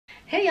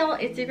Hey y'all,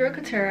 it's your girl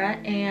Keturah,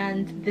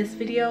 and this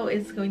video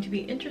is going to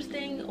be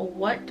interesting.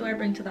 What do I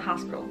bring to the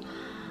hospital?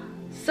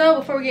 So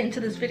before we get into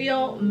this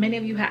video, many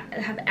of you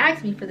have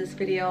asked me for this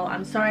video.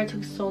 I'm sorry it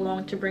took so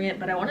long to bring it,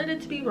 but I wanted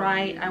it to be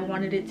right. I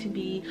wanted it to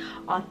be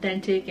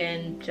authentic,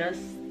 and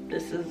just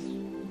this is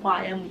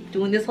why I'm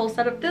doing this whole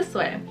setup this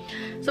way.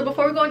 So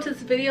before we go into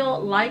this video,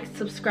 like,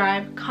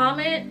 subscribe,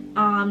 comment.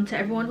 To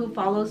everyone who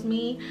follows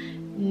me,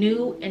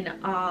 new and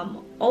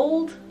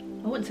old,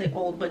 I wouldn't say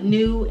old, but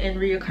new and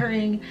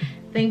reoccurring,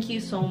 thank you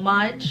so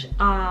much.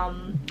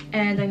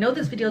 And I know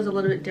this video is a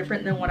little bit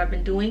different than what I've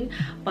been doing,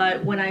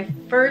 but when I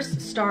first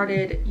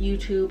started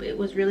YouTube, it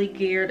was really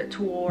geared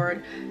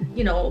toward,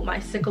 you know, my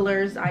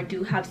sicklers. I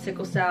do have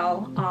sickle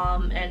cell,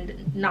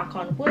 and knock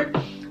on wood,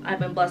 I've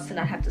been blessed to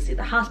not have to see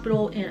the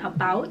hospital in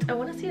about, I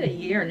want to say, a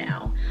year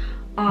now.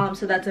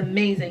 So that's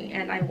amazing,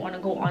 and I want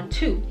to go on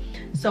too.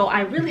 So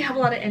I really have a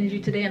lot of energy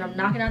today, and I'm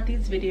knocking out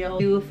these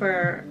videos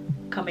for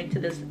coming to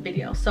this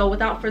video. So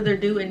without further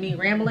ado and me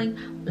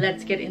rambling,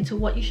 let's get into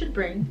what you should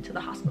bring to the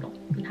hospital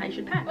and how you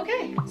should pack.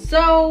 Okay,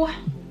 so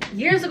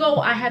years ago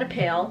I had a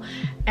pail,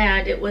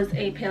 and it was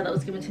a pail that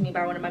was given to me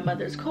by one of my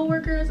mother's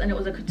co-workers, and it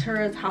was a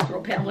Keturah's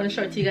hospital pail. I'm going to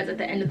show it to you guys at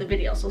the end of the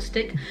video, so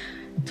stick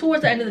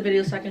towards the end of the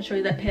video so I can show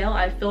you that pail.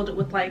 I filled it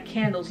with like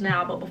candles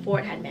now, but before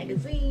it had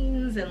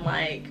magazines and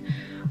like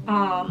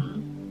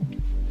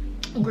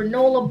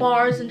granola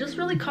bars and just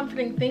really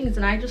comforting things,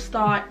 and I just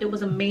thought it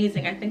was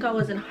amazing. I think I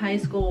was in high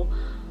school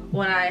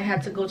when I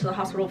had to go to the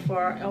hospital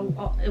for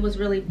it was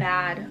really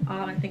bad.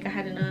 I think I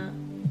had it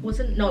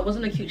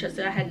wasn't acute chest.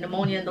 I had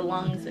pneumonia in the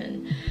lungs,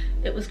 and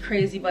it was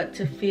crazy, but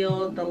to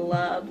feel the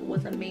love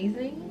was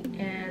amazing.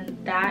 And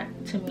that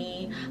to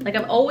me, like,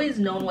 I've always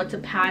known what to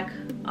pack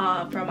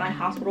for my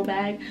hospital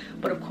bag,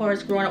 but of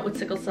course growing up with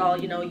sickle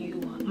cell, you know,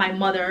 my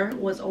mother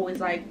was always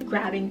like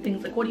grabbing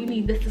things like, what do you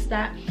need, this,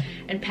 that,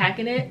 and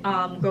packing it.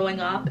 Growing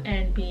up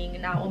and being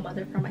now a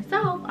mother for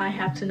myself, I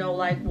have to know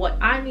like what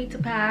I need to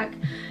pack,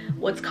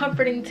 what's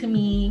comforting to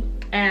me.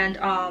 And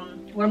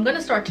what I'm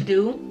gonna start to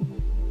do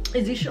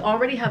is you should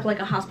already have like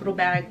a hospital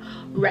bag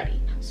ready,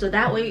 so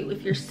that way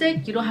if you're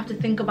sick you don't have to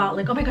think about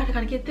like, oh my god, I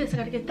gotta get this, I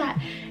gotta get that.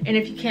 And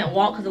if you can't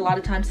walk, because a lot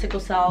of times sickle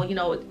cell, you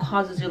know, it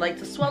causes your leg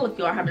to swell. If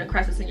you are having a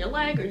crisis in your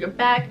leg or your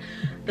back,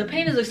 the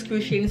pain is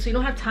excruciating, so you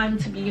don't have time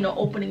to be, you know,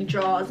 opening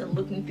drawers and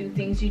looking through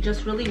things. You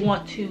just really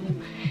want to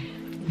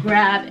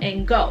grab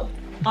and go.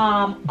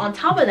 On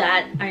top of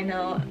that, I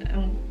know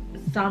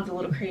it sounds a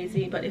little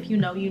crazy, but if you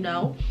know, you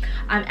know,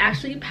 I'm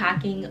actually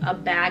packing a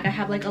bag. I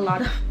have like a lot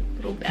of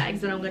little bags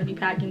that I'm going to be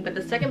packing, but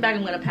the second bag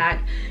I'm going to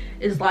pack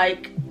is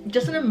like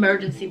just an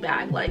emergency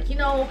bag. Like, you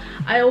know,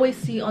 I always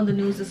see on the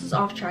news, this is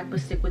off track, but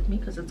stick with me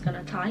because it's going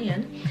to tie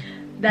in,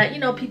 that, you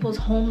know, people's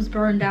homes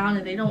burn down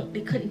and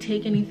they couldn't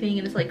take anything,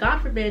 and it's like, God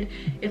forbid,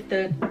 if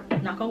the,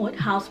 knock on wood,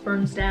 house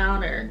burns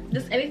down or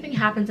just anything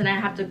happens and I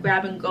have to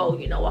grab and go,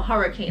 you know, a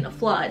hurricane, a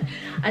flood,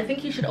 I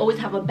think you should always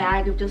have a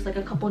bag of just like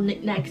a couple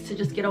knickknacks to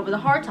just get over the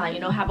hard time.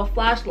 You know, have a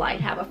flashlight,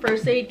 have a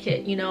first aid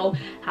kit, you know,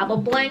 have a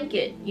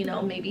blanket, you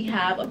know, maybe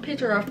have a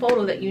picture or a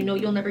photo that you know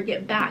you'll never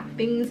get back,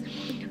 things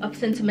of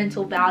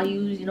sentimental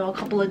values, you know, a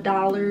couple of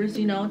dollars,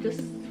 you know, just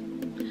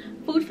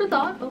food for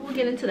thought, but we'll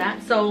get into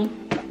that. So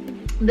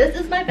this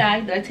is my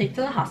bag that I take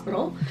to the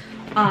hospital.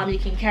 You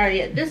can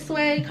carry it this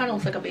way, kind of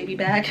looks like a baby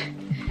bag,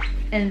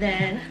 and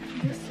then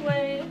this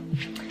way,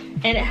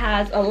 and it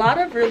has a lot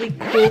of really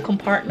cool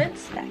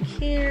compartments back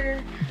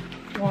here,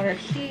 water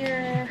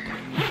here,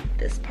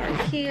 this part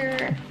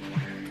here.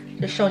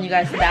 Just showing you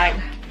guys the bag.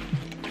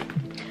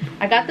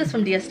 I got this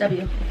from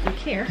DSW, if you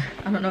care.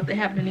 I don't know if they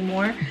have it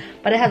anymore,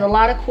 but it has a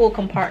lot of cool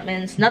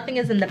compartments. Nothing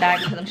is in the bag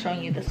because I'm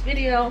showing you this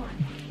video.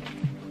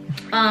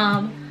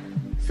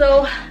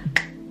 So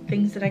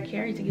things that I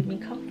carry to give me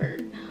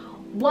comfort.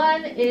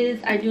 One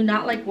is, I do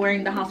not like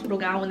wearing the hospital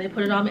gown. When they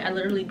put it on me, I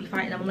literally be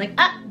fighting. I'm like,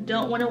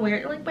 don't want to wear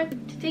it. Like, but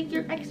to take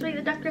your x-ray,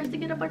 the doctor has to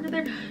get up under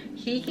there.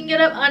 He can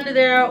get up under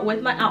there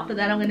with my outfit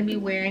that I'm going to be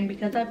wearing,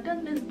 because I've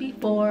done this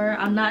before.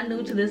 I'm not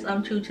new to this,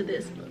 I'm true to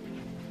this.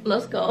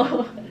 Let's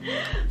go.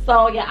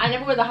 So yeah, I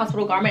never wear the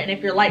hospital garment, and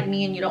if you're like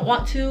me and you don't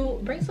want to,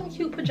 bring some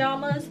cute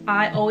pajamas.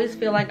 I always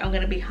feel like I'm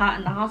gonna be hot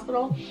in the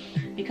hospital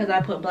because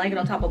I put blanket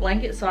on top of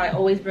blanket, so I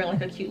always bring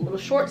like a cute little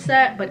short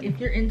set. But if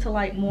you're into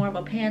like more of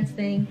a pants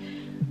thing,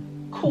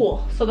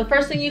 cool. So the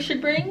first thing you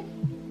should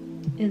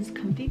bring is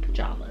comfy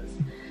pajamas.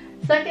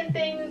 Second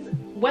thing,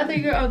 whether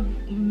you're a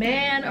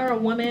man or a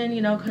woman,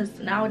 you know, because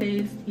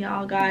nowadays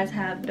y'all guys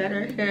have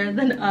better hair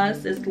than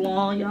us. It's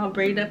long, y'all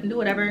braid it up and do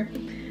whatever.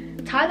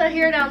 Tie that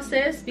hair down,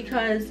 sis,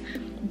 because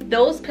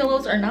those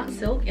pillows are not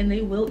silk and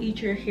they will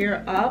eat your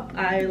hair up.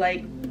 I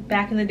like,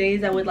 back in the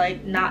days, I would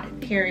like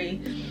not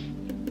carry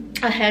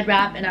a head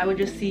wrap, and I would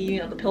just see, you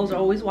know, the pillows are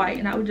always white,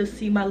 and I would just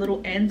see my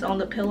little ends on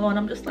the pillow, and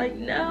I'm just like,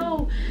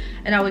 no.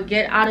 And I would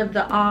get out of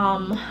the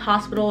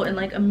hospital and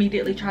like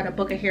immediately try to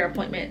book a hair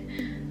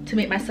appointment to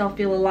make myself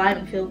feel alive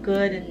and feel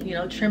good, and, you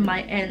know, trim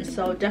my ends.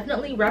 So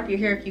definitely wrap your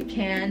hair if you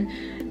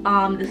can.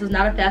 This is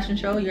not a fashion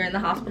show. You're in the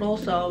hospital,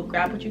 so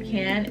grab what you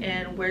can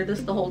and wear this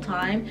the whole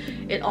time.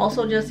 It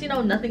also just, you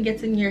know, nothing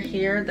gets in your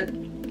hair. The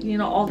you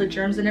know, all the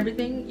germs and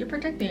everything, you're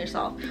protecting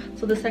yourself.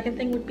 So the second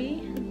thing would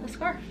be a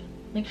scarf.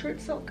 Make sure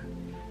it's silk.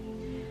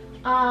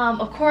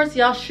 Of course,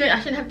 I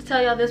shouldn't have to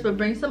tell y'all this, but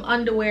bring some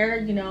underwear.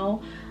 You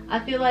know, I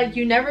feel like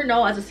you never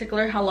know as a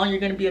sickler how long you're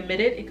going to be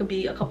admitted. It could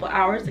be a couple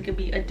hours, it could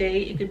be a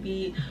day, it could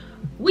be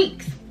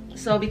weeks.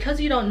 So because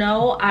you don't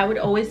know, I would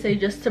always say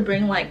just to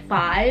bring like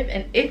 5,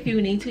 and if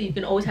you need to, you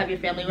can always have your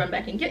family run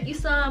back and get you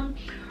some,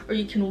 or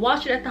you can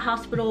wash it at the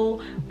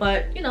hospital.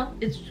 But you know,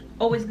 it's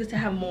always good to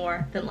have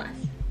more than less.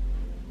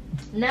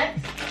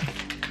 Next,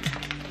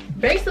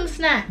 bring some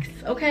snacks.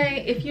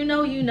 Okay, if you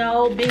know, you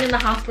know, being in the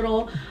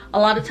hospital, a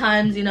lot of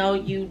times, you know,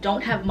 you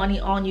don't have money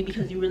on you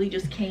because you really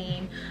just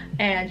came,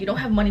 and you don't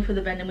have money for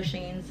the vending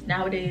machines.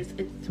 Nowadays,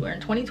 we're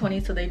in 2020,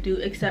 so they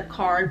do accept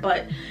card,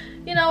 but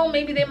you know,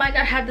 maybe they might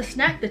not have the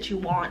snack that you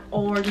want.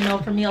 Or you know,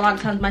 for me, a lot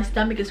of times my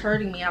stomach is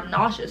hurting me, I'm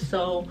nauseous,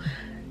 so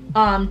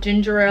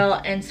ginger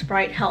ale and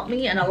Sprite help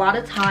me. And a lot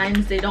of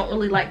times they don't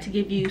really like to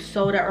give you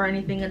soda or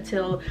anything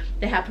until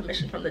they have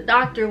permission from the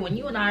doctor, when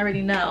you and I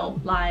already know,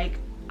 like,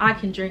 I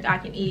can drink, I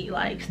can eat,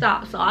 like,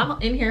 stop. So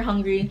I'm in here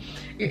hungry,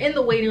 you're in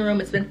the waiting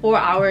room, it's been 4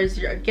 hours,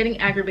 you're getting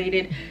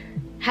aggravated.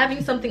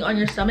 Having something on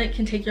your stomach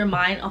can take your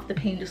mind off the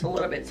pain just a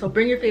little bit. So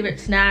bring your favorite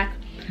snack.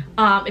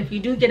 If you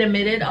do get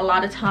admitted, a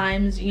lot of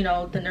times, you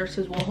know, the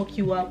nurses will hook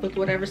you up with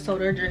whatever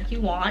soda or drink you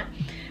want.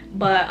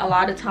 But a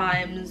lot of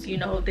times, you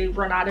know, they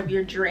run out of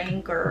your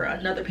drink, or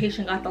another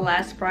patient got the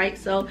last Sprite.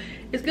 So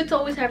it's good to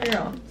always have your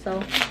own.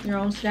 So your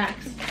own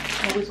snacks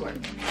always work.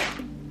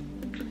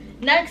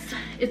 Next,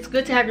 it's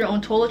good to have your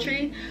own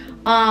toiletry.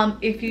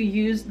 If you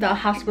use the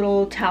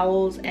hospital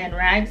towels and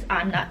rags,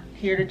 I'm not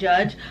here to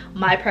judge.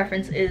 My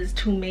preference is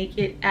to make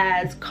it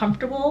as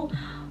comfortable,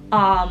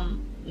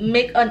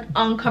 make an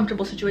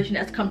uncomfortable situation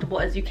as comfortable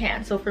as you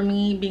can. So for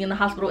me, being in the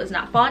hospital is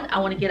not fun. I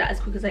want to get out as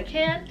quick as I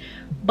can,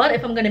 but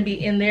if I'm going to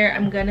be in there,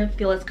 I'm going to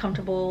feel as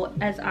comfortable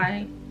as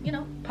I, you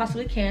know,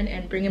 possibly can.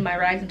 And bringing my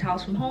rags and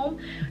towels from home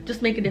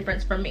just make a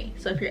difference for me.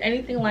 So if you're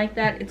anything like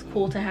that, it's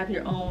cool to have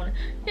your own,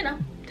 you know,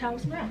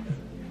 towels and rags.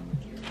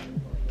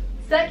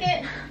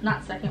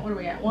 What are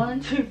we at?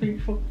 1, 2, 3,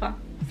 4, 5,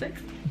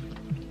 6.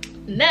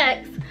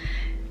 Next,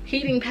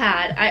 heating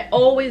pad. I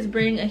always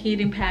bring a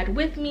heating pad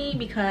with me,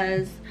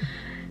 because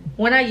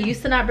when I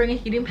used to not bring a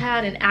heating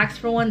pad and ask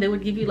for one, they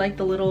would give you like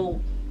the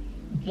little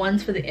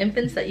ones for the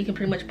infants that you can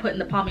pretty much put in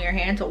the palm of your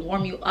hand to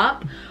warm you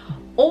up,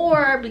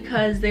 or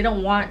because they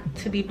don't want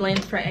to be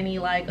blamed for any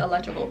like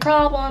electrical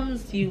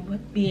problems, you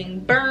being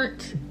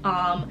burnt.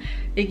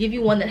 They give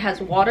you one that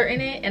has water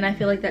in it, and I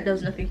feel like that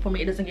does nothing for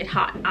me. It doesn't get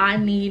hot. I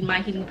need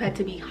my heating pad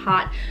to be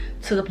hot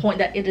to the point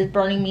that it is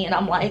burning me, and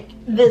I'm like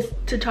this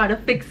to try to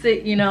fix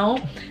it, you know.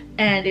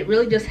 And it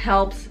really just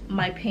helps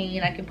my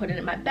pain. I can put it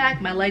in my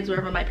back, my legs,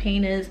 wherever my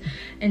pain is,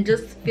 and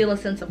just feel a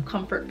sense of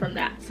comfort from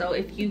that. So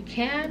if you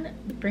can,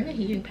 bring a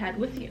heating pad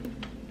with you.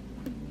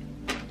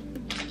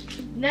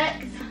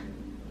 Next,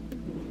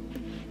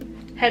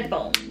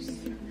 headphones.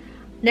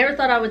 Never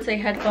thought I would say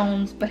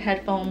headphones, but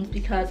headphones,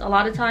 because a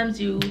lot of times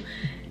in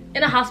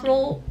a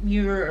hospital,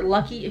 you're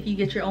lucky if you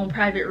get your own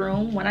private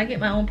room. When I get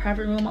my own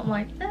private room, I'm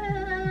like,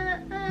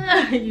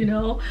 you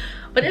know.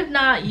 But if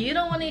not, you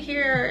don't want to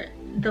hear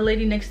the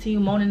lady next to you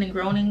moaning and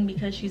groaning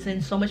because she's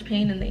in so much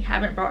pain and they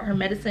haven't brought her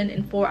medicine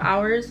in 4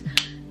 hours.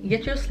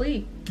 Get your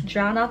sleep,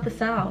 drown out the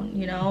sound,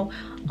 you know.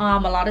 A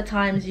lot of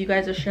times you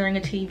guys are sharing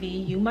a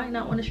TV. You might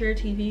not want to share a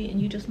TV,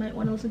 and you just might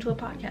want to listen to a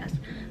podcast.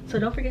 So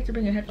don't forget to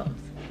bring your headphones.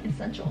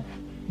 Essential.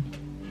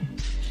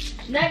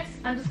 Next,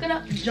 I'm just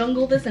gonna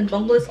jungle this and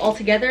bungle this all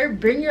together.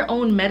 Bring your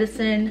own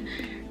medicine.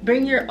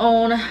 Bring your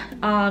own,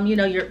 you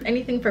know,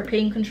 anything for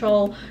pain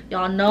control.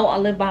 Y'all know I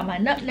live by my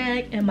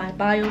nutmeg and my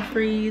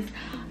BioFreeze.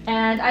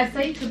 And I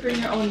say to bring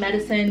your own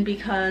medicine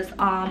because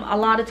a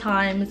lot of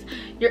times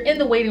you're in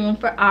the waiting room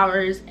for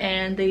hours,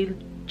 and they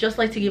just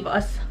like to give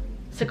us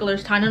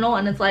sicklers Tylenol,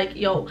 and it's like,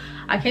 yo,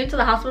 I came to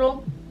the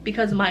hospital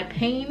because my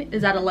pain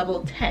is at a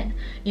level 10.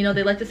 You know,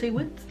 they like to say,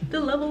 what's the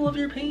level of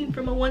your pain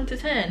from a 1 to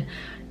 10?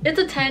 It's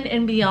a 10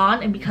 and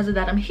beyond, and because of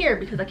that I'm here,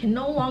 because I can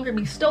no longer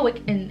be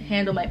stoic and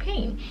handle my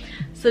pain.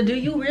 So do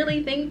you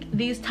really think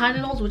these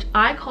Tylenols, which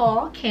I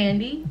call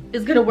candy,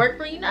 is gonna work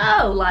for you?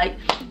 No. Like,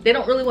 they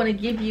don't really want to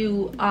give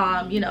you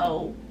you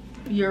know,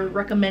 your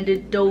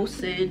recommended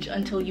dosage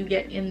until you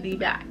get in the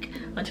back,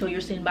 until you're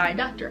seen by a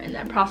doctor, and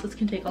that process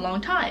can take a long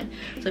time.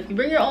 So if you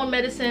bring your own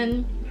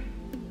medicine,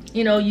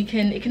 you know, it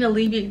can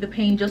alleviate the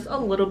pain just a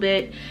little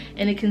bit,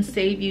 and it can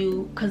save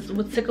you, because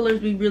with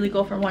sicklers we really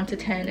go from 1 to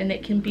 10, and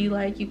it can be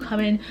like you come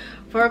in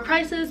for a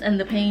crisis and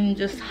the pain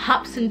just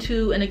hops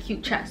into an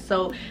acute chest.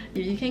 So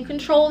if you can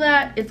control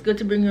that, it's good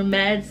to bring your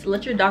meds.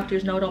 Let your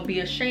doctors know, don't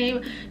be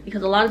ashamed,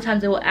 because a lot of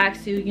times they will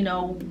ask you, you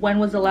know, when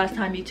was the last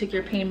time you took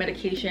your pain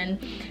medication?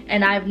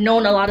 And I've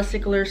known a lot of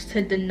sicklers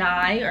to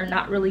deny or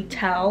not really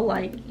tell,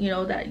 like, you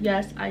know, that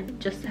yes, I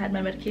just had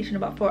my medication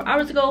about 4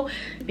 hours ago,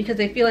 because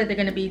they feel like they're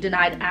going to be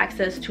denied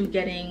access to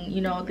getting, you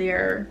know,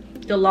 their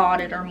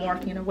Dilaudid or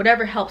morphine or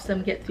whatever helps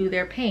them get through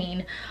their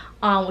pain,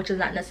 which is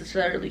not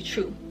necessarily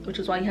true, which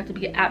is why you have to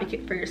be an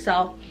advocate for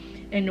yourself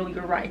and know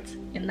your rights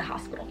in the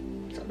hospital.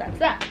 So that's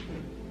that.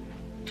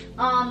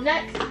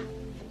 Next,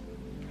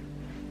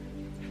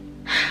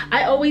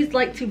 I always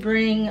like to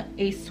bring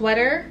a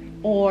sweater,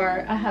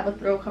 or I have a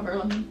throw cover.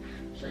 Let me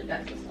show you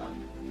guys this stuff.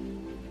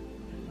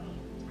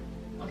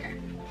 Okay.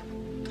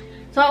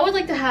 So I always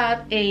like to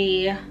have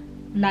a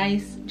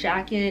nice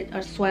jacket,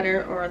 a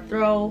sweater, or a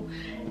throw,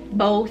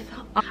 both.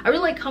 I really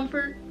like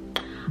comfort.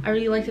 I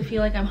really like to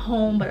feel like I'm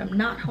home, but I'm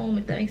not home,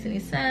 if that makes any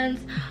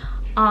sense.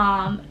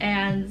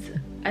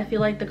 And I feel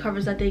like the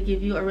covers that they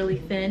give you are really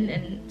thin,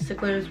 and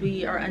sicklers,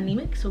 we are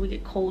anemic, so we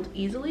get cold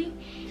easily.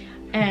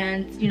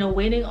 And you know,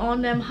 waiting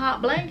on them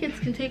hot blankets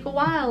can take a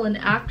while, and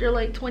after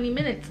like 20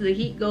 minutes the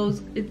heat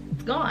goes,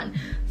 it's gone.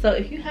 So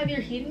if you have your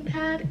heating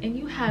pad and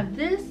you have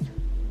this,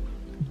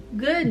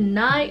 good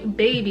night,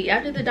 baby.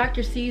 After the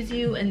doctor sees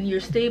you and you're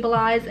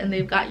stabilized and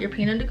they've got your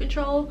pain under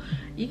control,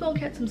 you're gonna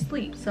get some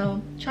sleep.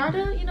 So try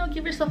to, you know,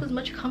 give yourself as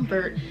much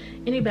comfort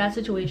in a bad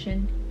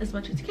situation as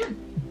much as you can.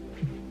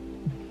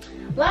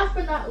 Last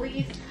but not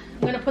least,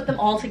 I'm gonna put them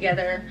all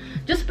together.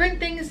 Just bring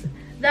things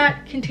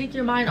that can take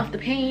your mind off the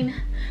pain.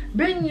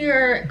 Bring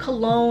your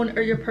cologne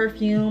or your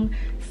perfume.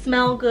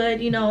 Smell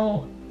good. You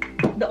know,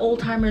 the old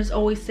timers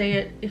always say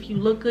it, if you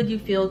look good, you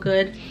feel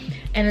good.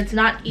 And it's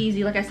not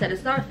easy. Like I said,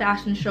 it's not a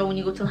fashion show when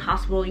you go to the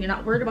hospital. You're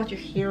not worried about your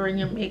hair and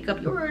your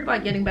makeup. You're worried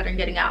about getting better and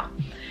getting out.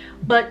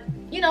 But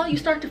you know, you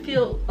start to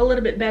feel a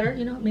little bit better,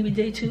 you know, maybe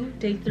day 2,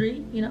 day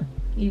 3, you know,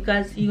 you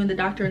and the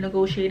doctor are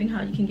negotiating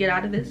how you can get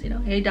out of this. You know,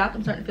 hey doc,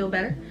 I'm starting to feel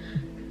better,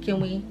 can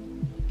we,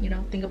 you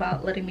know, think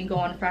about letting me go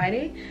on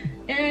Friday?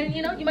 And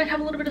you know, you might have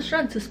a little bit of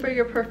strength to spray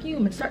your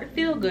perfume and start to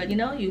feel good. You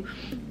know, you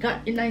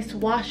got your nice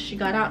wash, you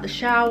got out the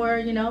shower,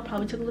 you know,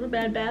 probably took a little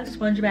bad bath,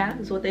 sponge bath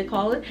is what they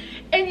call it,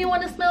 and you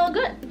want to smell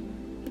good.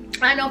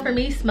 I know for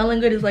me, smelling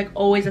good is like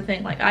always a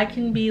thing. Like I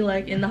can be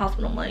like in the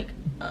hospital, I'm like,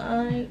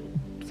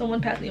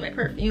 someone passed me my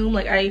perfume,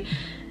 like I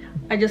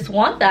just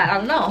want that. I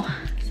don't know,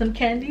 some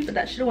candy, but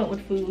that should have went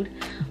with food.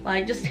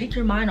 Like just take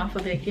your mind off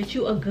of it, get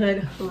you a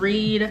good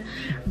read,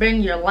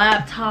 bring your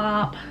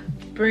laptop,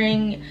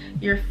 bring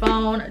your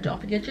phone,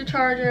 don't forget your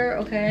charger.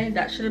 Okay,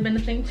 that should have been a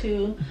thing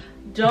too.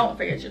 Don't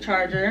forget your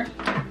charger,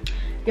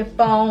 your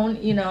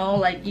phone. You know,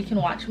 like you can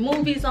watch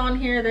movies on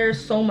here.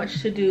 There's so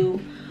much to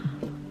do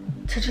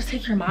to just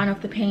take your mind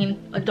off the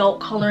pain. Adult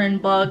coloring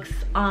books,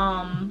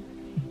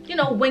 you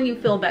know, when you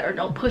feel better.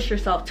 Don't push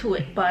yourself to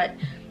it, but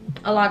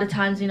a lot of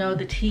times, you know,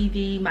 the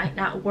TV might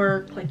not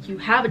work. Like you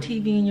have a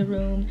TV in your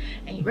room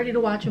and you're ready to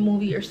watch a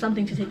movie or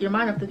something to take your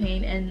mind off the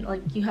pain, and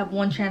like you have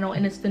one channel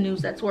and it's the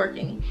news that's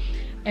working,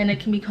 and it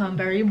can become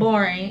very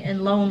boring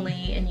and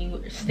lonely, and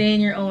you stay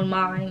in your own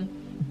mind,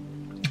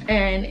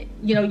 and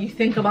you know, you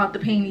think about the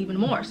pain even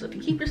more. So if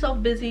you keep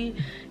yourself busy,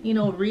 you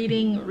know,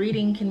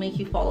 reading can make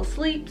you fall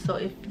asleep. So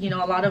if, you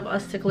know, a lot of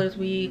us sicklers,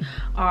 we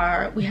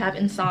have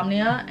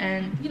insomnia,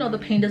 and you know, the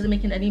pain doesn't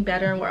make it any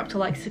better, and we're up to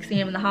like 6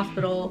 a.m. in the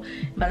hospital.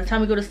 By the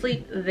time we go to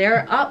sleep,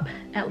 they're up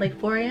at like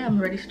 4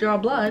 a.m. ready to draw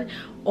blood,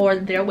 or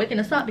they're waking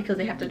us up because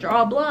they have to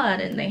draw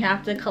blood and they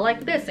have to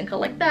collect this and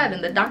collect that,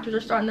 and the doctors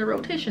are starting their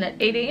rotation at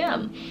 8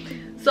 a.m.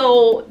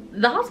 So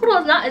the hospital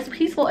is not as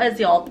peaceful as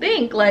y'all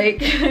think.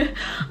 Like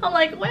I'm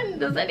like, when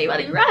does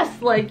anybody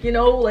rest? Like, you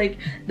know, like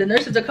the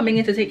nurses are coming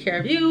in to take care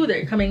of you,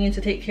 they're coming in to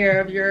take care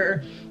of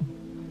your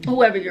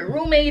whoever your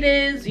roommate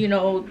is, you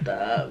know,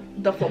 the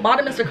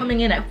phlebotomists are coming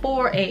in at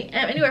 4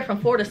 a.m. anywhere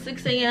from 4 to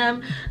 6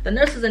 a.m. The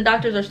nurses and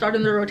doctors are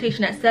starting their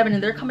rotation at 7,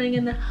 and they're coming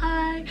in there,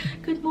 hi,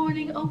 good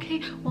morning,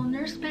 okay, well,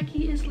 Nurse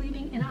Becky is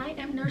leaving and I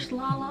am Nurse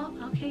Lala.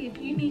 Okay,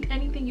 if you need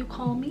anything, you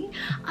call me.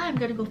 I'm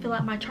gonna go fill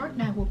out my chart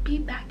and I will be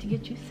back to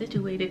get you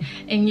situated.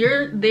 And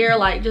you're there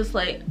like, just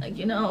like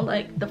you know,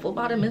 like the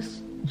phlebotomist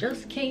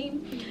just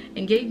came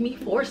and gave me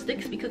 4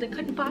 sticks because they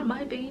couldn't find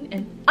my vein.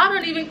 And I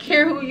don't even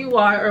care who you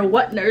are or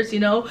what nurse, you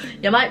know.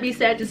 You might be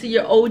sad to see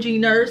your OG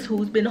nurse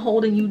who's been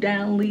holding you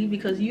down leave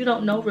because you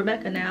don't know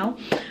Rebecca now.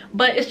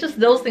 But it's just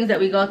those things that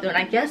we go through. And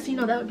I guess, you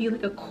know, that would be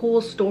like a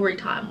cool story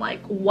time,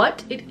 like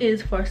what it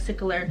is for a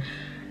sickler.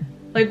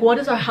 Like, what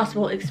is our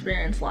hospital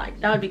experience like?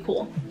 That would be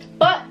cool.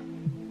 But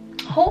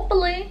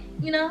hopefully,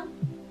 you know,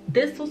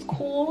 this was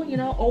cool. You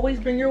know, always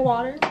bring your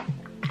water.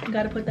 You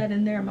gotta put that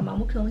in there. My mom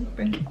will kill me.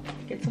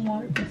 Get some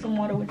water. Bring some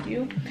water with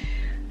you.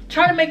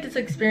 Try to make this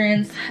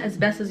experience as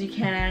best as you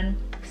can.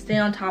 Stay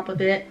on top of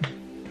it.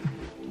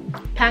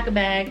 Pack a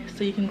bag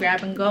so you can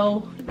grab and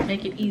go.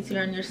 Make it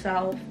easier on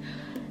yourself.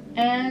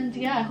 And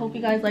yeah, I hope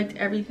you guys liked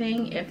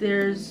everything. If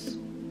there's,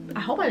 I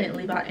hope I didn't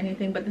leave out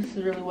anything, but this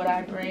is really what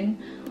I bring.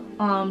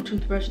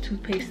 Toothbrush,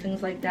 toothpaste,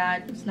 things like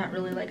that. It's not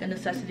really like a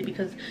necessity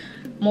because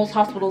most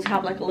hospitals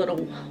have like a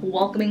little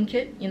welcoming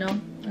kit, you know,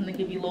 and they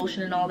give you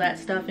lotion and all that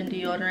stuff and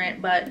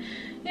deodorant. But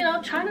you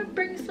know, try to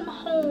bring some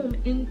home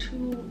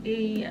into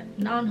a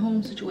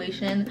non-home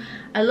situation.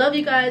 I love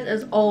you guys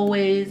as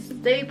always.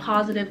 Stay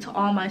positive to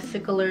all my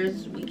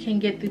sicklers. We can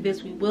get through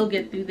this. We will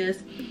get through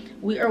this.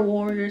 We are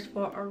warriors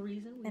for a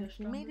reason. And if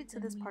you made it to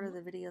this part of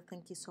the video,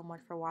 thank you so much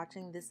for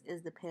watching. This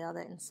is the pail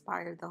that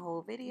inspired the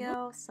whole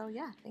video. So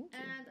yeah, thank you.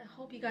 And I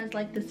hope you guys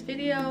like this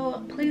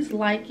video. Please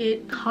like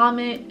it,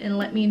 comment, and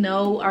let me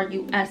know, are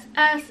you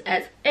SS,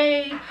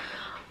 SA,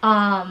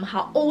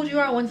 how old you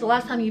are, when's the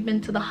last time you've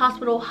been to the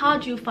hospital,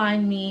 how'd you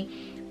find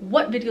me,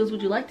 what videos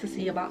would you like to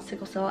see about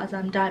sickle cell as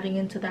I'm diving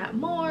into that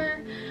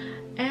more.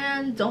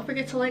 And don't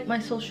forget to like my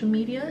social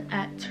media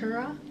at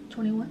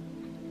Keturah21.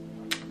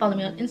 Follow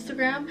me on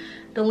Instagram.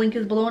 The link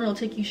is below and it'll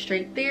take you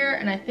straight there.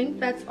 And I think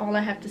that's all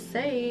I have to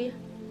say.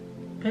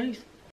 Peace.